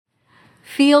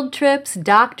Field trips,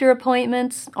 doctor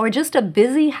appointments, or just a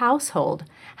busy household.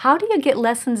 How do you get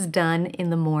lessons done in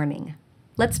the morning?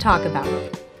 Let's talk about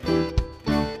it.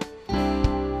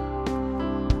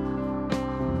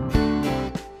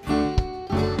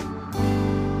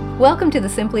 Welcome to the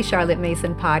Simply Charlotte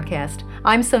Mason podcast.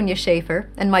 I'm Sonia Schaefer,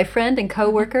 and my friend and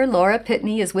co-worker Laura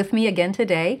Pitney is with me again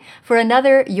today for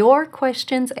another Your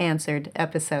Questions Answered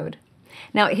episode.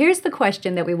 Now, here's the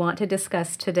question that we want to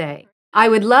discuss today. I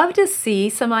would love to see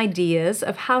some ideas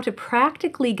of how to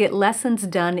practically get lessons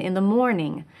done in the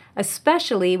morning,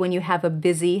 especially when you have a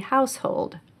busy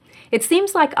household. It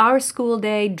seems like our school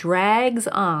day drags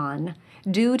on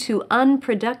due to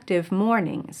unproductive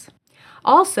mornings.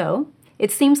 Also, it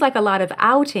seems like a lot of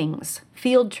outings,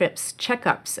 field trips,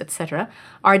 checkups, etc.,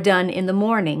 are done in the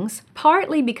mornings,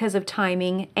 partly because of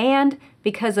timing and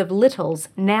because of littles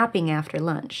napping after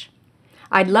lunch.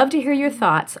 I'd love to hear your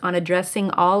thoughts on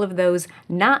addressing all of those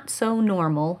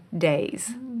not-so-normal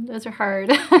days. Those are hard.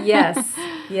 Yes.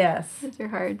 Those are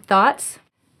hard. Thoughts?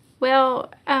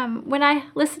 Well, when I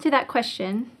listen to that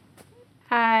question,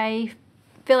 I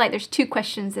feel like there's two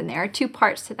questions in there, two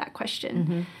parts to that question.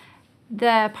 Mm-hmm.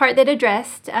 The part that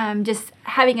addressed just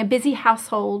having a busy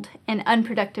household and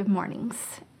unproductive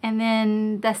mornings. And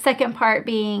then the second part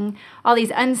being all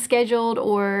these unscheduled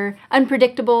or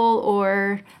unpredictable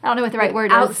or, I don't know what the right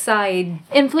word is. Outside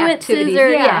influences activities. Or,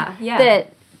 Yeah.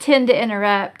 that tend to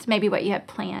interrupt maybe what you have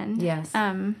planned. Yes.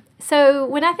 So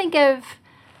when I think of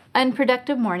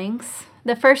unproductive mornings,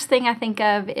 the first thing I think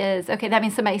of is, okay, that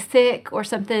means somebody's sick or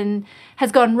something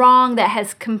has gone wrong that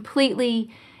has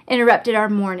completely interrupted our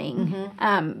morning.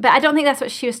 Mm-hmm. But I don't think that's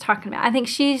what she was talking about. I think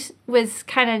she was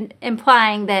kind of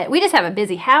implying that we just have a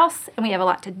busy house and we have a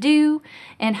lot to do,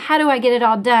 and how do I get it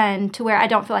all done to where I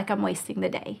don't feel like I'm wasting the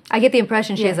day? I get the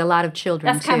impression she has a lot of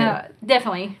children, That's too. kind of,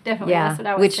 definitely, that's what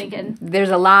I was thinking.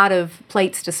 There's a lot of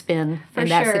plates to spin in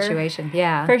that sure. situation.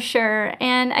 Yeah. For sure.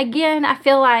 And again, I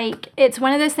feel like it's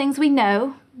one of those things we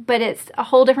know, but it's a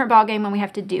whole different ballgame when we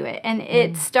have to do it. And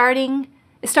it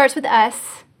starts with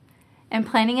us and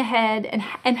planning ahead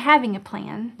and having a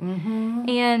plan. Mm-hmm.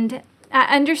 And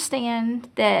I understand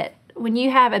that when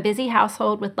you have a busy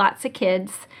household with lots of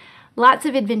kids, lots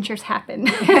of adventures happen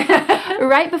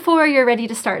right before you're ready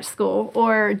to start school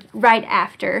or right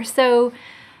after. So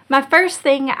my first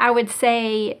thing I would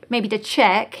say maybe to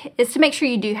check is to make sure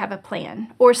you do have a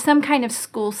plan or some kind of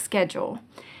school schedule.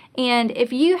 And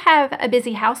if you have a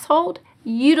busy household,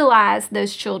 utilize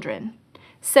those children.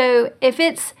 So if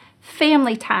it's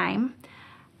family time,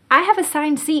 I have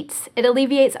assigned seats. It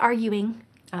alleviates arguing.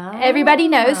 Everybody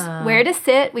knows where to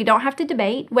sit. We don't have to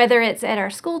debate, whether it's at our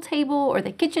school table or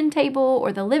the kitchen table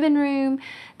or the living room.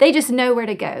 They just know where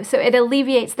to go. So it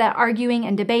alleviates that arguing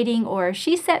and debating, or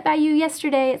she sat by you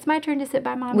yesterday, it's my turn to sit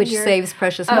by Mom. Which saves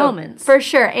precious moments. For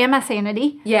sure. And my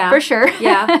sanity. Yeah. For sure.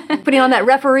 Yeah. Putting on that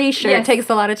referee shirt takes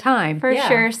a lot of time. For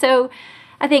sure. So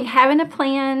I think having a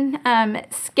plan,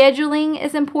 scheduling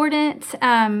is important.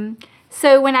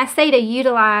 So when I say to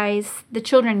utilize the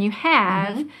children you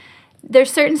have, there's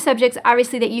certain subjects,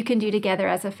 obviously, that you can do together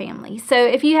as a family. So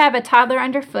if you have a toddler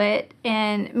underfoot,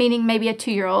 and meaning maybe a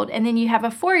 2-year-old, and then you have a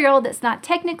 4-year-old that's not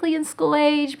technically in school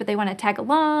age, but they want to tag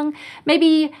along,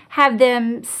 maybe have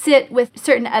them sit with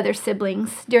certain other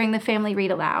siblings during the family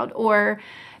read aloud, or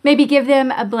maybe give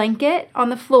them a blanket on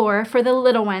the floor for the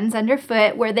little ones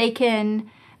underfoot where they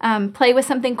can play with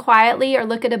something quietly or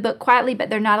look at a book quietly, but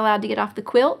they're not allowed to get off the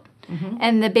quilt. Mm-hmm.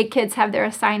 And the big kids have their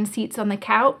assigned seats on the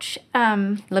couch.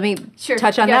 Let me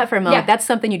touch on that for a moment. Yeah. That's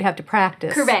something you'd have to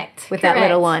practice. Correct. With that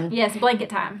little one. Yes, blanket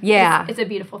time. Yeah. It's a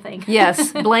beautiful thing.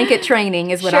 Yes, blanket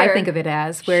training is what I think of it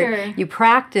as, where you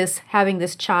practice having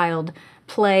this child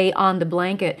play on the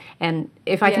blanket. And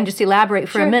if I can just elaborate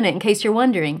for a minute, in case you're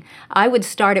wondering, I would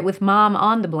start it with Mom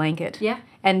on the blanket. Yeah.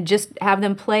 And just have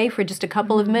them play for just a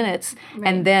couple of minutes,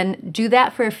 and then do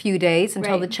that for a few days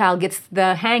until the child gets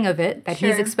the hang of it, that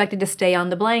he's expected to stay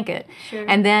on the blanket.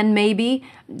 And then maybe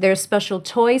there's special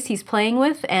toys he's playing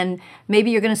with, and maybe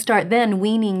you're going to start then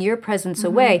weaning your presence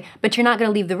away, but you're not going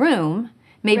to leave the room.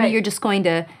 Maybe you're just going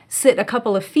to sit a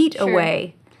couple of feet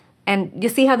away. And you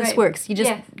see how this works. You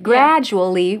just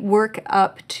gradually work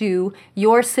up to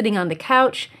you're sitting on the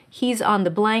couch, he's on the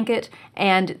blanket,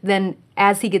 and then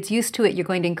as he gets used to it, you're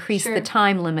going to increase the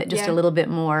time limit just a little bit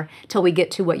more till we get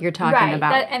to what you're talking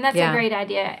about. And that's a great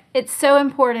idea. It's so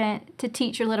important to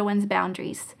teach your little ones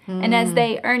boundaries. And as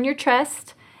they earn your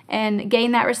trust and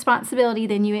gain that responsibility,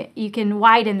 then you can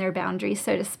widen their boundaries,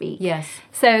 so to speak. Yes.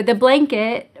 So the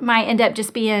blanket might end up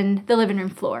just being the living room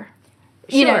floor.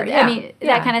 I mean,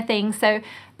 that kind of thing. So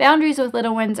boundaries with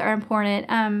little ones are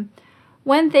important.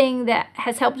 One thing that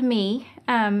has helped me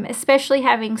especially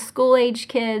having school-age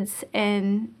kids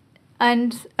and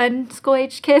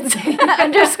unschool-age kids,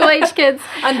 under-school-age kids.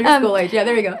 Under-school-age, yeah,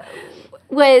 there you go.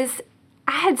 Was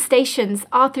I had stations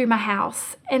all through my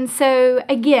house. And so,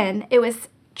 again, it was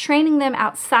training them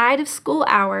outside of school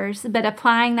hours, but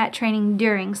applying that training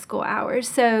during school hours.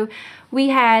 So we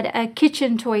had a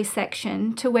kitchen toy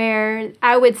section to where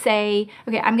I would say,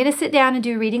 okay, I'm going to sit down and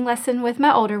do a reading lesson with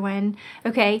my older one.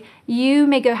 Okay, you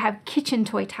may go have kitchen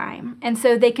toy time. And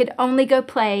so they could only go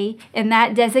play in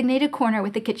that designated corner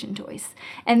with the kitchen toys.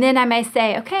 And then I may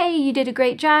say, okay, you did a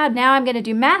great job. Now I'm going to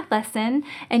do math lesson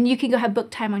and you can go have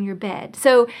book time on your bed.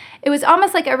 So it was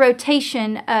almost like a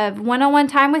rotation of one-on-one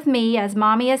time with me as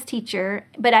mommy, as teacher,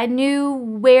 but I knew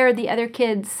where the other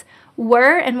kids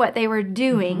were and what they were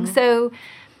doing. So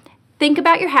think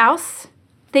about your house.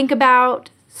 Think about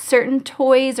certain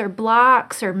toys or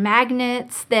blocks or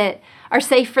magnets that are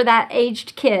safe for that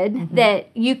aged kid that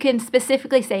you can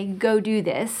specifically say, go do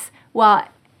this while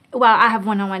I have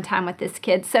one-on-one time with this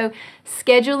kid. So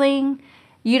scheduling,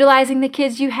 utilizing the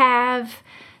kids you have,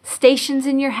 stations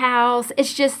in your house.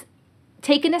 It's just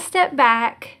taking a step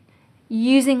back,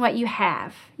 using what you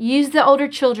have. Use the older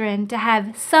children to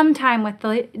have some time with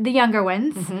the younger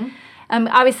ones.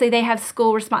 Obviously, they have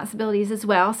school responsibilities as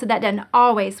well, so that doesn't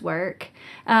always work.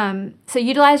 So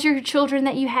utilize your children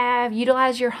that you have.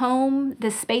 Utilize your home,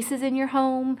 the spaces in your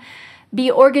home. Be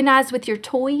organized with your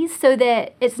toys so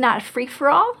that it's not a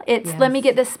free-for-all. It's let me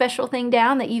get this special thing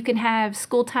down that you can have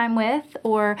school time with,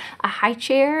 or a high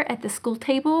chair at the school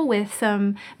table with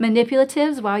some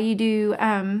manipulatives while you do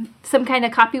some kind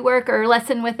of copy work or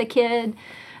lesson with a kid.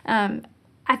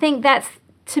 I think that's,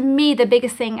 to me, the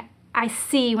biggest thing I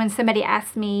see when somebody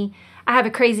asks me, I have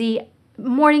a crazy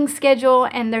morning schedule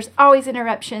and there's always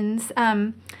interruptions.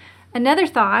 Another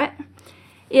thought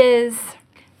is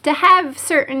to have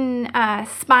certain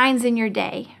spines in your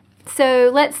day. So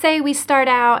let's say we start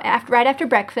out right after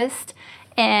breakfast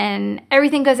and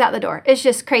everything goes out the door. It's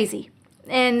just crazy.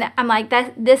 And I'm like,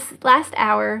 this last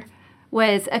hour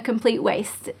was a complete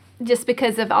waste just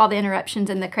because of all the interruptions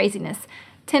and the craziness.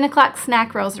 10 o'clock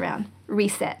snack rolls around,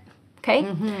 reset.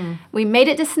 Okay? We made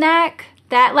it to snack.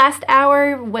 That last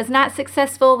hour was not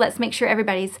successful. Let's make sure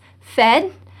everybody's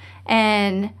fed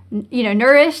and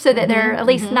nourished so that they're at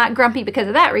least not grumpy because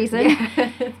of that reason.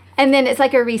 And then it's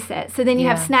like a reset. So then you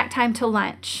have snack time till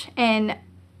lunch and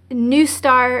new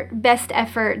start, best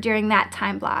effort during that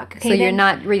time block. Okay, so you're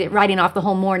not writing off the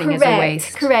whole morning as a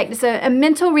waste. Correct. So a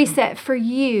mental reset for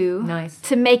you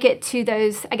to make it to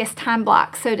those, I guess, time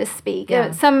blocks, so to speak.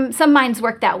 Yeah. Some minds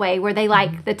work that way where they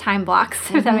like the time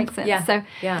blocks, if that makes sense. Yeah. So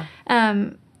yeah.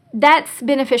 That's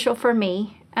beneficial for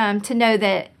me to know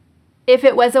that if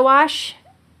it was a wash,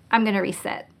 I'm going to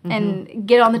reset and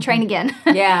get on the train again.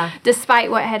 Yeah.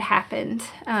 Despite what had happened.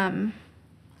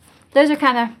 Those are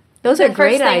kind of those are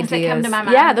great ideas. That come to my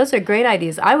mind. Yeah, those are great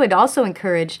ideas. I would also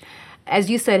encourage, as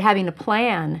you said, having a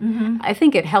plan. I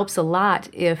think it helps a lot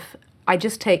if I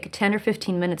just take 10 or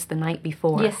 15 minutes the night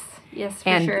before. Yes, for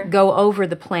and sure. go over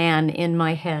the plan in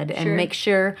my head and make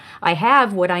sure I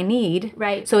have what I need.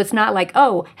 Right. So it's not like,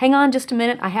 oh, hang on just a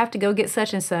minute, I have to go get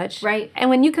such and such. Right. And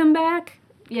when you come back,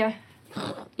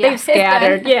 they've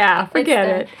scattered. Yeah,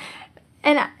 forget it.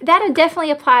 And that definitely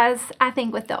applies, I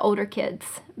think, with the older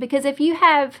kids. Because if you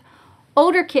have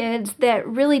older kids that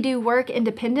really do work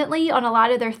independently on a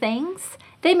lot of their things,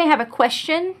 they may have a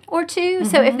question or two.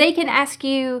 So if they can ask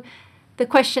you the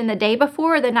question the day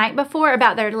before or the night before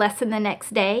about their lesson the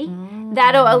next day,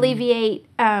 that'll alleviate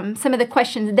some of the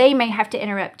questions they may have to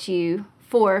interrupt you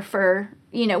for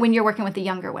when you're working with the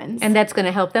younger ones. And that's going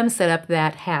to help them set up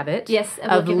that habit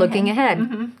of looking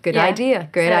ahead. Good idea.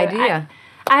 Great idea.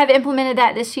 I have implemented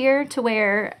that this year to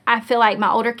where I feel like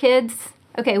my older kids,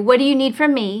 okay, what do you need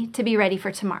from me to be ready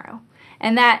for tomorrow?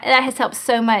 And that has helped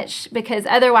so much because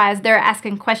otherwise they're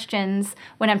asking questions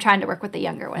when I'm trying to work with the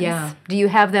younger ones. Yeah. Do you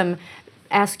have them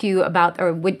ask you about,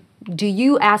 or do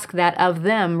you ask that of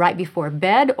them right before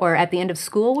bed or at the end of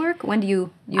schoolwork? When do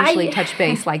you usually touch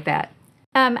base like that?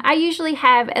 I usually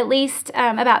have at least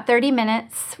about 30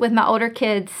 minutes with my older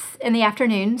kids in the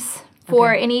afternoons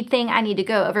for anything I need to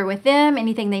go over with them,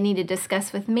 anything they need to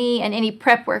discuss with me, and any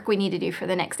prep work we need to do for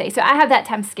the next day. So I have that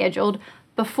time scheduled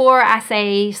before I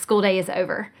say school day is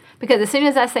over. Because as soon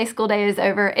as I say school day is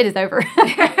over, it is over.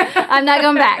 I'm not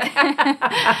going back.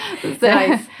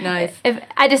 Nice. If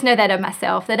I just know that of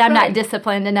myself, that I'm not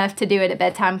disciplined enough to do it at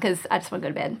bedtime because I just want to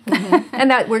go to bed.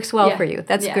 And that works well for you.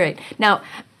 That's great. Now,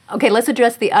 okay, let's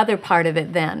address the other part of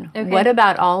it then. Okay. What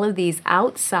about all of these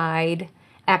outside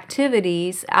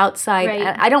activities outside.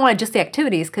 Right. I don't want to just say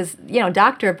activities because,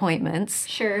 doctor appointments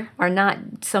Sure. are not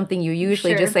something you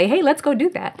usually Sure. just say, hey, let's go do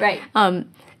that. Right.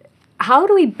 How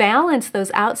do we balance those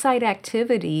outside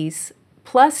activities?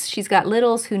 Plus, she's got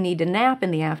littles who need to nap in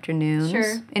the afternoons.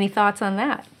 Sure. Any thoughts on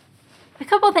that? A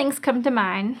couple things come to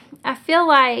mind. I feel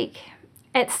like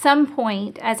at some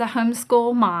point as a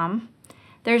homeschool mom,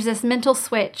 there's this mental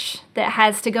switch that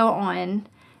has to go on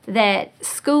that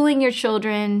schooling your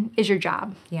children is your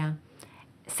job. Yeah.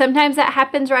 Sometimes that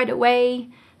happens right away.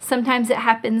 Sometimes it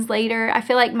happens later. I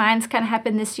feel like mine's kind of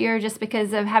happened this year just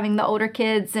because of having the older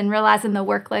kids and realizing the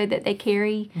workload that they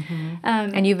carry.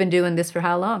 And you've been doing this for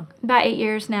how long? About 8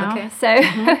 years now. Okay.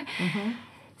 So,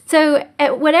 so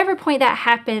at whatever point that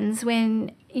happens,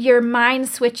 when your mind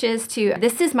switches to,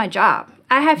 this is my job,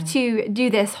 I have to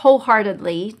do this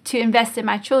wholeheartedly to invest in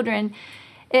my children,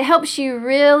 it helps you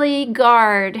really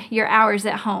guard your hours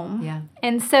at home. Yeah.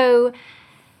 And so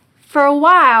for a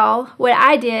while, what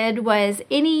I did was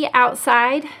any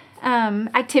outside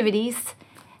activities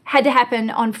had to happen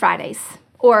on Fridays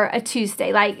or a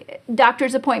Tuesday, like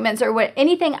doctor's appointments or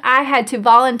anything I had to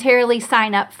voluntarily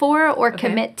sign up for or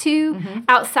commit to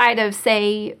outside of,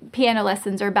 say, piano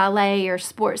lessons or ballet or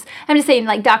sports. I'm just saying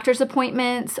like doctor's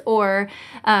appointments or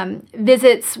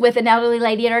visits with an elderly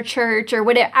lady at our church or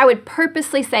whatever. I would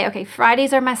purposely say, okay,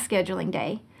 Fridays are my scheduling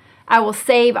day. I will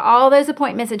save all those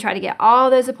appointments and try to get all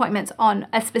those appointments on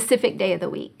a specific day of the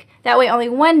week. That way only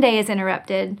one day is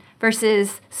interrupted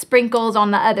versus sprinkles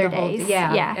on the other days.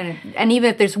 Yeah. And even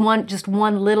if there's just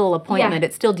one little appointment,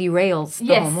 it still derails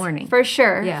the whole morning. For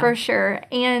sure, Yeah. for sure.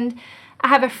 And I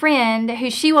have a friend who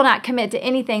she will not commit to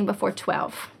anything before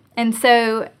 12. And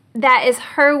so that is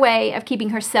her way of keeping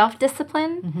herself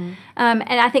disciplined. And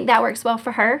I think that works well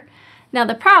for her. Now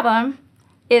the problem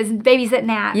is babies that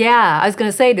nap. Yeah, I was going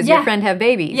to say, does your friend have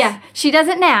babies? Yeah, she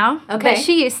doesn't now, Okay. but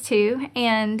she used to,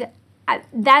 and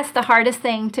that's the hardest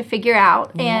thing to figure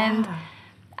out. And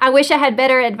I wish I had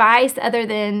better advice other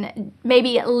than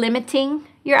maybe limiting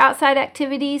your outside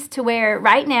activities to where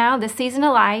right now, this season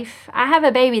of life, I have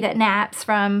a baby that naps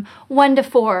from 1 to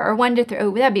 4 or 1 to 3.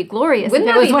 Oh, that'd be glorious Wouldn't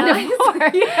if it was that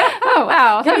 1 be to 4. Oh,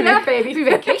 wow. Take a nap, baby.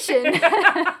 Vacation.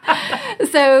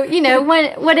 So,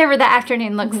 whatever the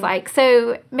afternoon looks like.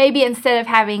 So maybe instead of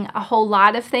having a whole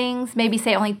lot of things, maybe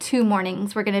say only 2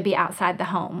 mornings we're going to be outside the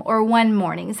home or 1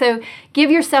 morning. So give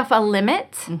yourself a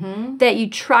limit that you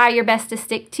try your best to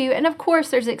stick to. And of course,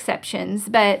 there's exceptions,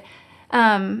 but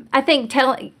I think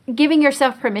giving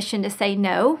yourself permission to say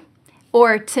no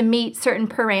or to meet certain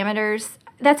parameters,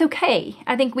 that's okay.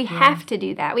 I think we have to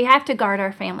do that. We have to guard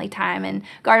our family time and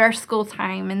guard our school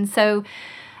time. And so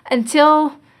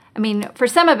for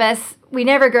some of us, we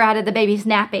never grow out of the baby's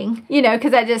napping,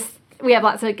 because we have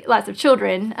lots of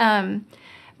children.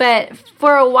 But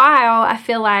for a while, I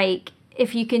feel like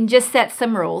if you can just set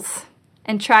some rules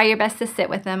and try your best to sit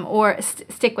with them or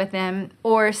stick with them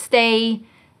or say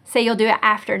you'll do it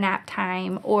after nap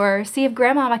time, or see if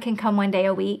grandmama can come one day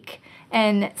a week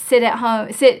and sit at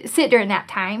home, sit during nap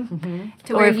time.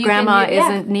 Or if grandma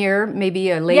isn't near,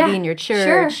 maybe a lady in your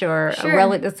church or a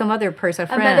relative, some other person, a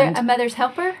friend. A mother's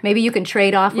helper. Maybe you can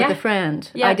trade off with a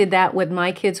friend. Yeah. I did that when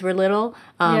my kids were little.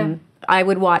 I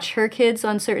would watch her kids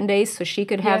on certain days so she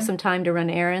could have some time to run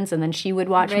errands, and then she would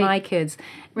watch my kids.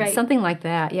 Right. Something like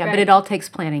that, Right. But it all takes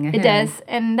planning ahead. It does,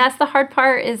 and that's the hard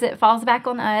part is it falls back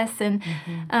on us. And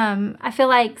I feel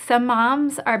like some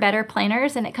moms are better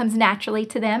planners, and it comes naturally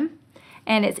to them,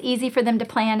 and it's easy for them to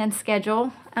plan and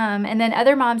schedule. And then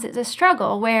other moms, it's a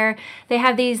struggle where they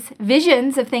have these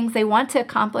visions of things they want to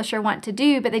accomplish or want to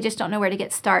do, but they just don't know where to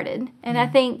get started. And I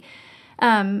think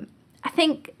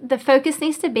the focus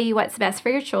needs to be what's best for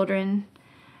your children,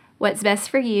 what's best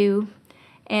for you,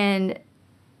 and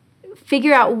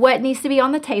figure out what needs to be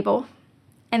on the table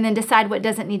and then decide what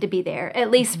doesn't need to be there,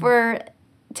 at least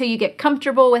till you get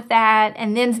comfortable with that,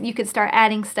 and then you could start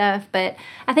adding stuff. But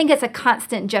I think it's a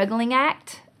constant juggling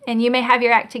act, and you may have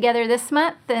your act together this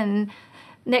month, and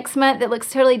next month it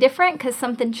looks totally different because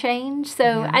something changed.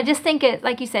 So I just think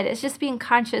like you said, it's just being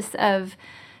conscious of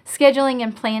scheduling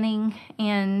and planning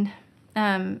and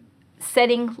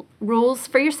setting rules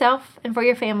for yourself and for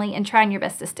your family and trying your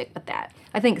best to stick with that.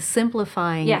 I think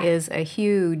simplifying is a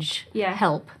huge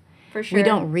help. For sure. We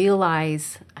don't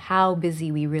realize how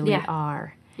busy we really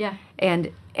are. Yeah.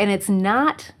 And it's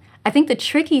not, I think the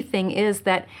tricky thing is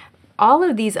that all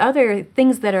of these other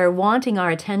things that are wanting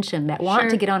our attention, that want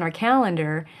to get on our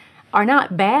calendar, are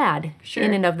not bad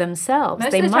in and of themselves.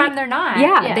 Most of the time they're not.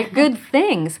 Yeah, they're good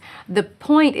things. The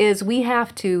point is we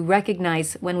have to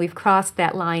recognize when we've crossed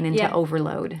that line into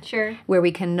overload. Sure. Where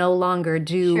we can no longer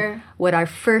do what our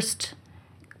first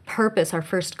purpose, our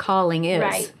first calling is,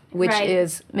 Right, which right.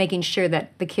 is making sure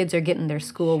that the kids are getting their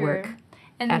schoolwork Sure.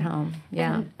 And- at home.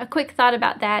 Yeah. And a quick thought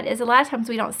about that is a lot of times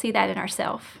we don't see that in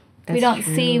ourselves. We That's don't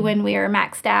true. see when we are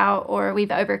maxed out or we've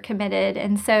overcommitted.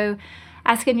 And so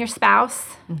asking your spouse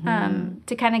Mm-hmm.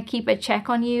 to kind of keep a check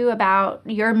on you about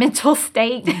your mental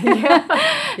state. Yeah.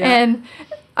 And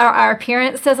our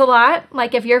appearance says a lot.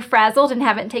 Like if you're frazzled and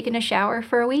haven't taken a shower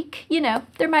for a week,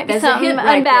 there might be There's a something hint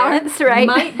right unbalanced, there. right?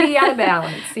 Might be out of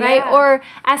balance. Right? Yeah. Or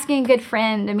asking a good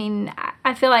friend. I mean,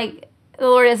 I feel like the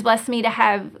Lord has blessed me to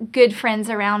have good friends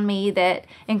around me that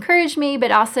encourage me,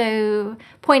 but also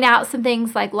point out some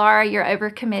things like, Laura, you're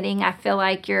overcommitting. I feel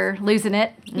like you're losing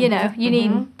it. You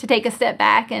need to take a step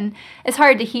back. And it's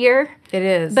hard to hear, It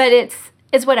is. but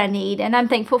it's what I need. And I'm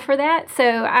thankful for that. So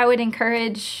I would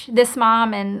encourage this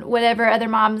mom and whatever other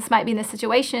moms might be in this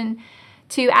situation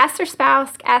to ask their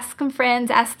spouse, ask some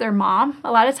friends, ask their mom.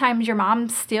 A lot of times your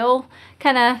moms still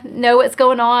kind of know what's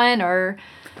going on, or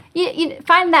you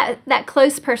find that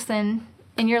close person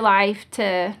in your life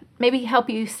to maybe help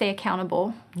you stay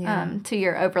accountable to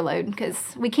your overload,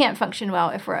 because we can't function well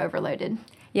if we're overloaded.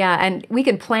 Yeah, and we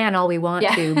can plan all we want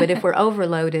Yeah. to, but if we're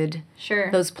overloaded, Sure.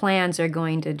 those plans are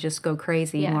going to just go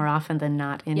crazy Yeah. more often than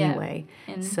not anyway.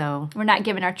 And So, we're not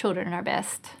giving our children our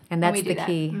best. and when that's we the do that.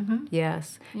 key. Mhm.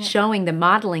 Yes. Showing the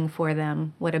modeling for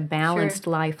them what a balanced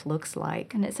Sure. life looks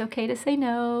like. And it's okay to say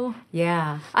no.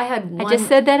 Yeah. I had one I just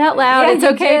said that out loud. Yeah, it's you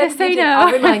okay did, to say you did. no.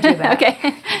 I'll remind you that.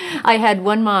 Okay. I had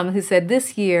one mom who said,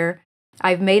 this year,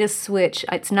 I've made a switch.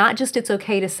 It's not just it's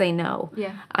okay to say no.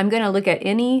 Yeah. I'm going to look at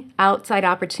any outside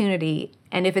opportunity,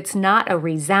 and if it's not a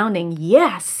resounding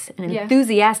yes, an Yeah.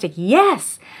 enthusiastic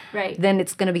yes, Right. then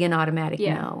it's going to be an automatic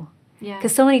Yeah. no. Yeah.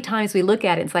 Because so many times we look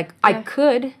at it, it's like, I Yeah.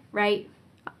 could, Right.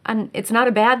 and it's not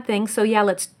a bad thing, so yeah,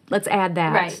 let's add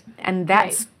that. Right. And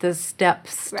that's Right. the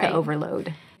steps Right. to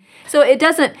overload. So it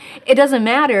doesn't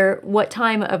matter what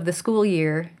time of the school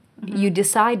year you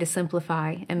decide to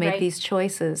simplify and make Right. these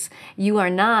choices. You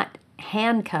are not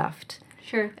handcuffed.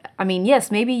 Sure. I mean, yes,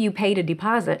 maybe you paid a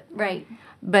deposit, Right.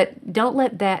 but don't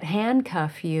let that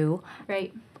handcuff you.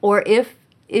 Right. Or if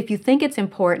you think it's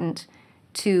important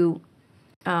to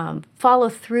follow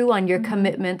through on your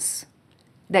commitments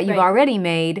that you've Right. already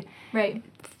made, Right.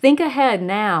 think ahead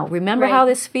now. Remember Right. how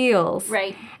this feels.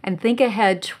 Right. And think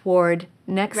ahead toward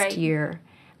next Right. year.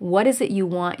 What is it you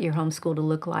want your homeschool to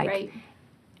look like? Right.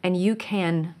 And you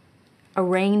can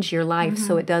arrange your life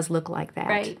so it does look like that.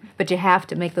 Right. But you have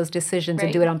to make those decisions and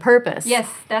Right. do it on purpose. Yes,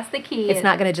 that's the key. It's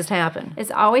not going to just happen.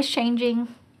 It's always changing,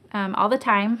 all the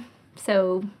time.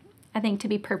 So I think to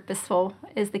be purposeful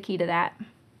is the key to that.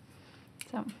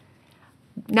 So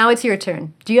Now it's your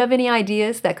turn. Do you have any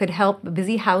ideas that could help a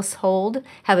busy household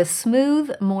have a smooth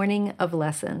morning of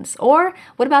lessons? Or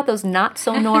what about those not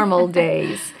so normal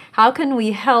days? How can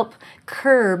we help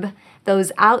curb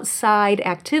those outside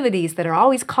activities that are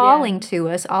always calling to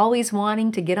us, always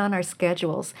wanting to get on our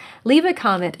schedules? Leave a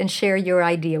comment and share your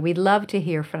idea. We'd love to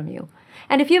hear from you.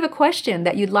 And if you have a question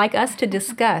that you'd like us to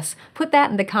discuss, put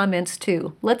that in the comments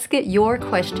too. Let's get your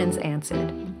questions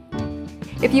answered.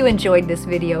 If you enjoyed this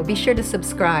video, be sure to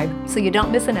subscribe so you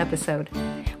don't miss an episode.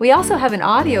 We also have an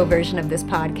audio version of this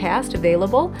podcast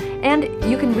available, and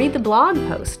you can read the blog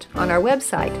post on our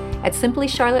website at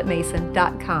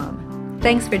simplycharlottemason.com.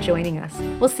 Thanks for joining us.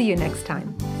 We'll see you next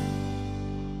time.